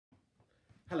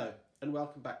Hello and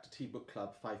welcome back to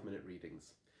TeaBookClub 5-Minute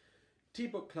Readings.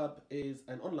 TeaBookClub is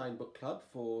an online book club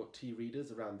for tea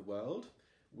readers around the world.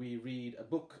 We read a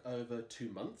book over 2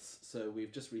 months, so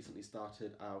we've just recently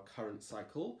started our current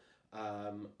cycle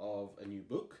of a new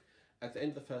book. At the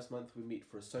end of the first month we meet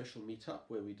for a social meetup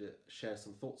where we share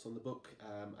some thoughts on the book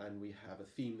and we have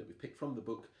a theme that we pick from the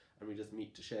book and we just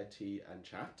meet to share tea and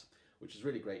chat, which is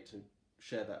really great to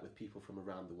share that with people from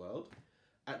around the world.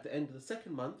 At the end of the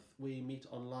second month, we meet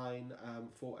online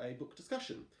for a book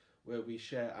discussion, where we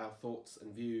share our thoughts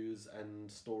and views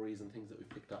and stories and things that we've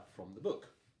picked up from the book.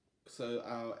 So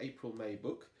our April-May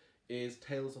book is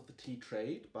Tales of the Tea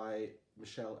Trade by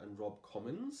Michelle and Rob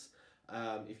Comins.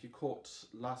 If you caught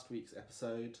last week's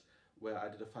episode where I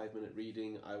did a 5-minute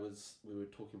reading, we were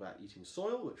talking about eating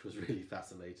soil, which was really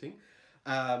fascinating.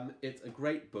 It's a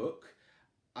great book.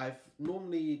 I've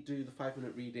normally do the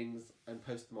 5-minute readings and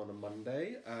post them on a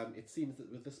Monday. It seems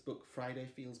that with this book, Friday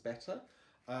feels better.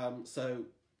 So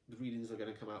the readings are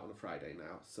going to come out on a Friday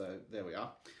now. So there we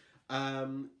are.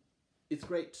 It's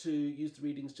great to use the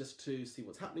readings just to see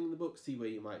what's happening in the book, see where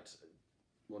you might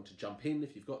want to jump in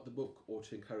if you've got the book, or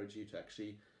to encourage you to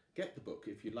actually get the book.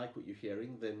 If you like what you're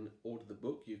hearing, then order the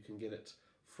book. You can get it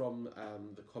from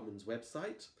the Comins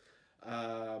website.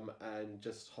 And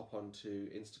just hop onto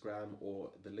Instagram or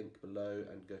the link below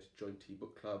and go to join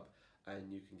TeaBookClub,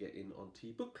 and you can get in on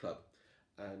TeaBookClub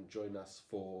and join us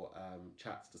for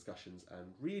chats, discussions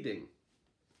and reading.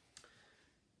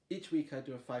 Each week I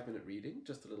do a 5-minute reading,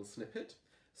 just a little snippet.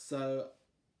 So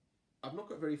I've not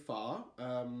got very far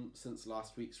since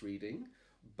last week's reading,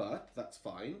 but that's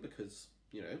fine because,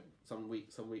 you know, some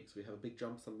weeks we have a big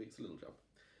jump, some weeks a little jump.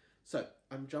 So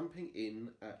I'm jumping in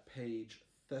at page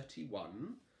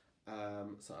 31,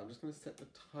 so I'm just going to set the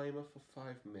timer for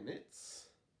 5 minutes.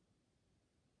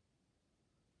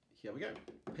 Here we go,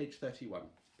 page 31,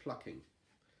 plucking.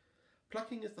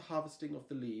 Plucking is the harvesting of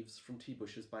the leaves from tea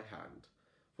bushes by hand.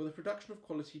 For the production of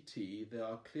quality tea, there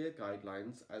are clear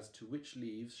guidelines as to which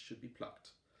leaves should be plucked.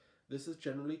 This is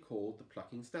generally called the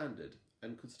plucking standard,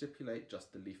 and could stipulate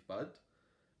just the leaf bud,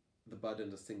 the bud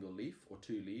and a single leaf or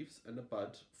 2 leaves, and a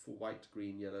bud for white,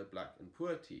 green, yellow, black and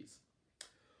puer teas,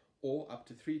 or up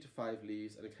to 3 to 5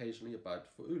 leaves and occasionally a bud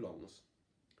for oolongs.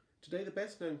 Today the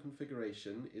best known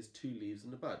configuration is 2 leaves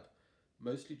and a bud,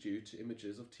 mostly due to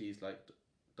images of teas like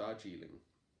Darjeeling.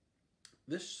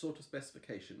 This sort of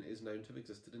specification is known to have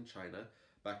existed in China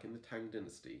back in the Tang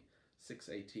dynasty,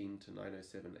 618 to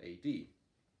 907 AD,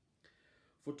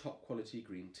 for top quality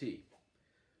green tea.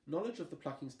 Knowledge of the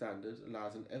plucking standard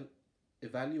allows an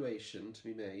evaluation to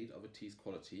be made of a tea's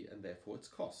quality and therefore its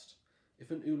cost. If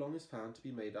an oolong is found to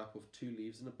be made up of 2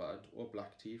 leaves and a bud, or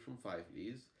black tea from 5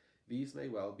 leaves, these may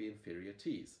well be inferior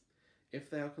teas.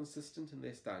 If they are consistent in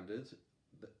their standard,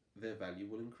 their value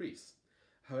will increase.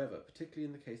 However, particularly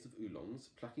in the case of oolongs,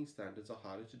 plucking standards are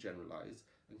harder to generalise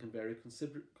and can vary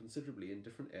considerably in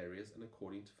different areas and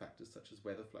according to factors such as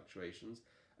weather fluctuations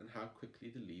and how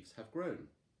quickly the leaves have grown.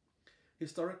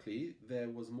 Historically, there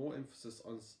was more emphasis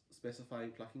on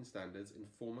specifying plucking standards in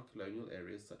former colonial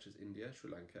areas such as India, Sri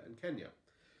Lanka and Kenya,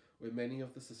 where many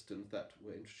of the systems that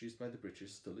were introduced by the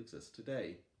British still exist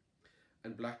today,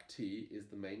 and black tea is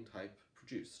the main type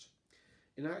produced.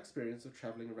 In our experience of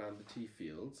travelling around the tea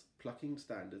fields, plucking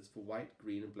standards for white,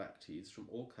 green and black teas from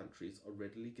all countries are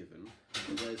readily given,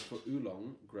 whereas for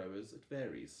oolong growers it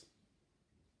varies.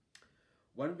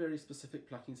 One very specific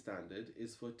plucking standard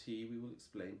is for a tea we will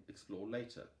explore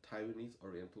later, Taiwanese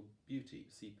Oriental Beauty,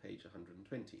 see page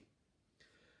 120.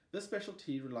 This special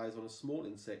tea relies on a small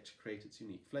insect to create its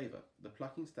unique flavour. The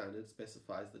plucking standard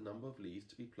specifies the number of leaves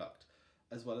to be plucked,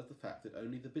 as well as the fact that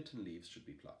only the bitten leaves should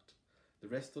be plucked. The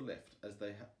rest are left as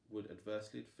they would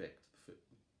adversely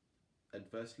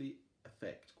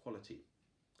affect quality.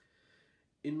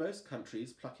 In most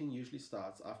countries, plucking usually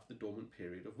starts after the dormant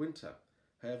period of winter.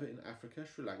 However, in Africa,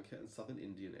 Sri Lanka and southern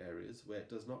Indian areas, where it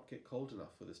does not get cold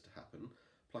enough for this to happen,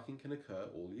 plucking can occur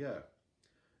all year.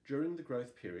 During the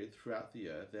growth period throughout the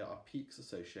year, there are peaks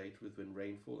associated with when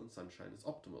rainfall and sunshine is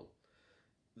optimal.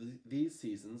 These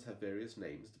seasons have various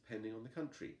names depending on the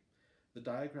country. The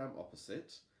diagram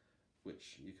opposite,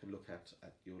 which you can look at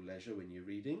your leisure when you're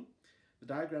reading, the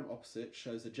diagram opposite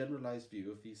shows a generalised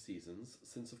view of these seasons,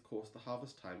 since of course the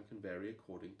harvest time can vary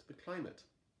according to the climate.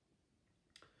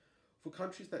 For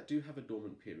countries that do have a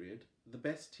dormant period, the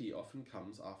best tea often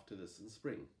comes after this in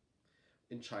spring.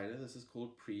 In China, this is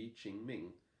called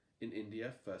pre-Qingming. In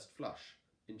India, first flush.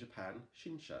 In Japan,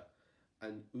 Shinsha,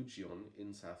 and Ujion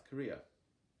in South Korea.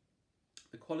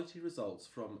 The quality results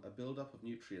from a build-up of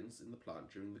nutrients in the plant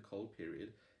during the cold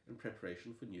period in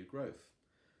preparation for new growth.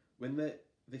 When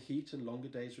the heat and longer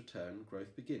days return,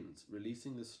 growth begins,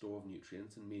 releasing this store of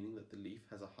nutrients and meaning that the leaf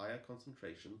has a higher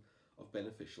concentration of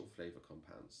beneficial flavour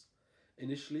compounds.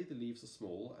 Initially, the leaves are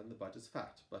small and the bud is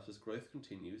fat, but as growth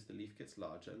continues, the leaf gets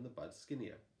larger and the bud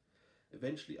skinnier,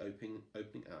 eventually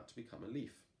opening out to become a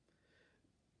leaf.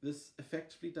 This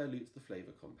effectively dilutes the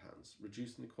flavour compounds,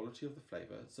 reducing the quality of the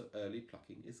flavour, so early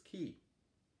plucking is key.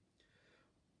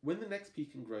 When the next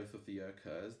peak in growth of the year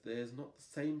occurs, there is not the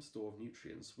same store of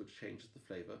nutrients, which changes the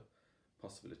flavour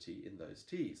possibility in those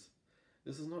teas.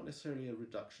 This is not necessarily a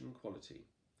reduction in quality.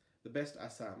 The best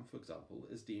Assam, for example,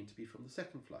 is deemed to be from the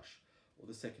second flush, or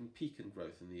the second peak in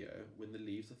growth in the year, when the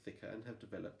leaves are thicker and have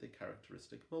developed their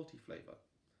characteristic multi-flavour.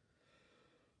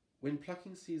 When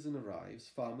plucking season arrives,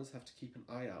 farmers have to keep an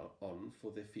eye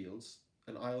on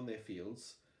their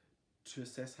fields to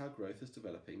assess how growth is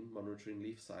developing, monitoring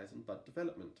leaf size and bud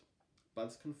development.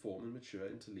 Buds can form and mature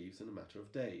into leaves in a matter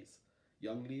of days.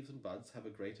 Young leaves and buds have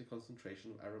a greater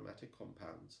concentration of aromatic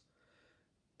compounds.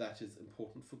 That is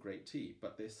important for great tea,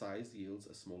 but their size yields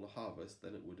a smaller harvest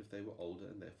than it would if they were older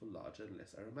and therefore larger and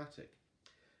less aromatic.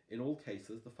 In all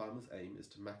cases, the farmer's aim is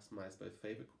to maximise both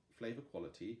flavour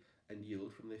quality and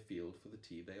yield from their field for the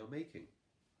tea they are making.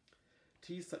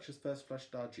 Teas such as first flush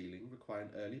Darjeeling require an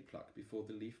early pluck before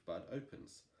the leaf bud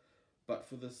opens, but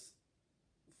for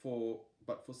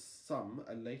some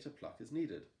a later pluck is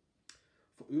needed.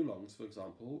 For oolongs, for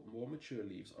example, more mature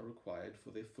leaves are required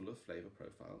for their fuller flavour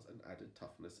profiles and added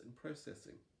toughness in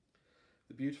processing.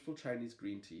 The beautiful Chinese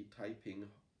green tea, Taiping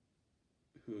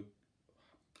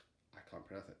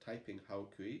Hao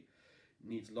Kui,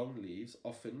 needs long leaves,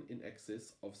 often in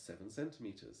excess of 7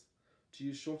 centimetres. To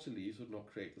use shorter leaves would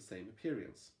not create the same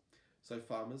appearance, so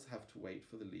farmers have to wait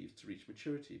for the leaves to reach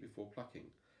maturity before plucking,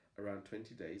 around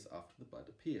 20 days after the bud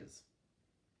appears.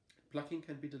 Plucking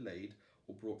can be delayed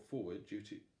or brought forward due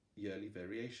to yearly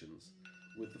variations.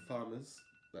 With the farmers,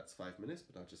 that's 5 minutes,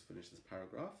 but I'll just finish this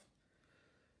paragraph.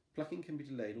 Plucking can be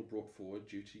delayed or brought forward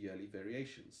due to yearly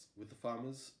variations, with the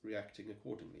farmers reacting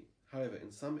accordingly. However,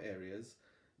 in some areas,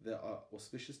 there are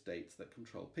auspicious dates that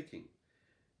control picking.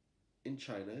 In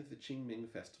China, the Qingming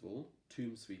festival,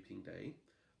 Tomb Sweeping Day,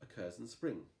 occurs in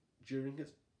spring. During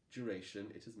its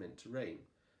duration, it is meant to rain.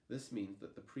 This means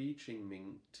that the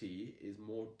pre-Qingming tea is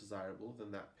more desirable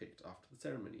than that picked after the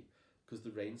ceremony, because the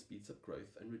rain speeds up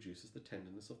growth and reduces the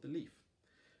tenderness of the leaf.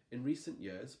 In recent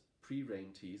years,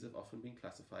 pre-rain teas have often been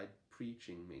classified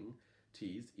pre-Qingming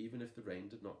teas, even if the rain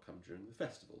did not come during the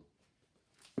festival.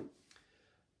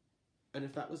 And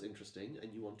if that was interesting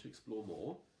and you want to explore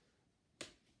more,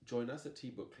 join us at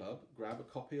TeaBookClub, grab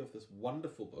a copy of this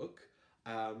wonderful book,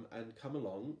 and come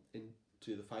along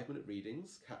into the 5-minute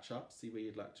readings, catch up, see where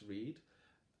you'd like to read,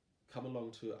 come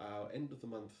along to our end of the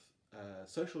month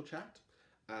social chat,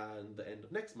 and the end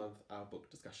of next month, our book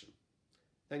discussion.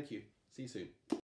 Thank you. See you soon.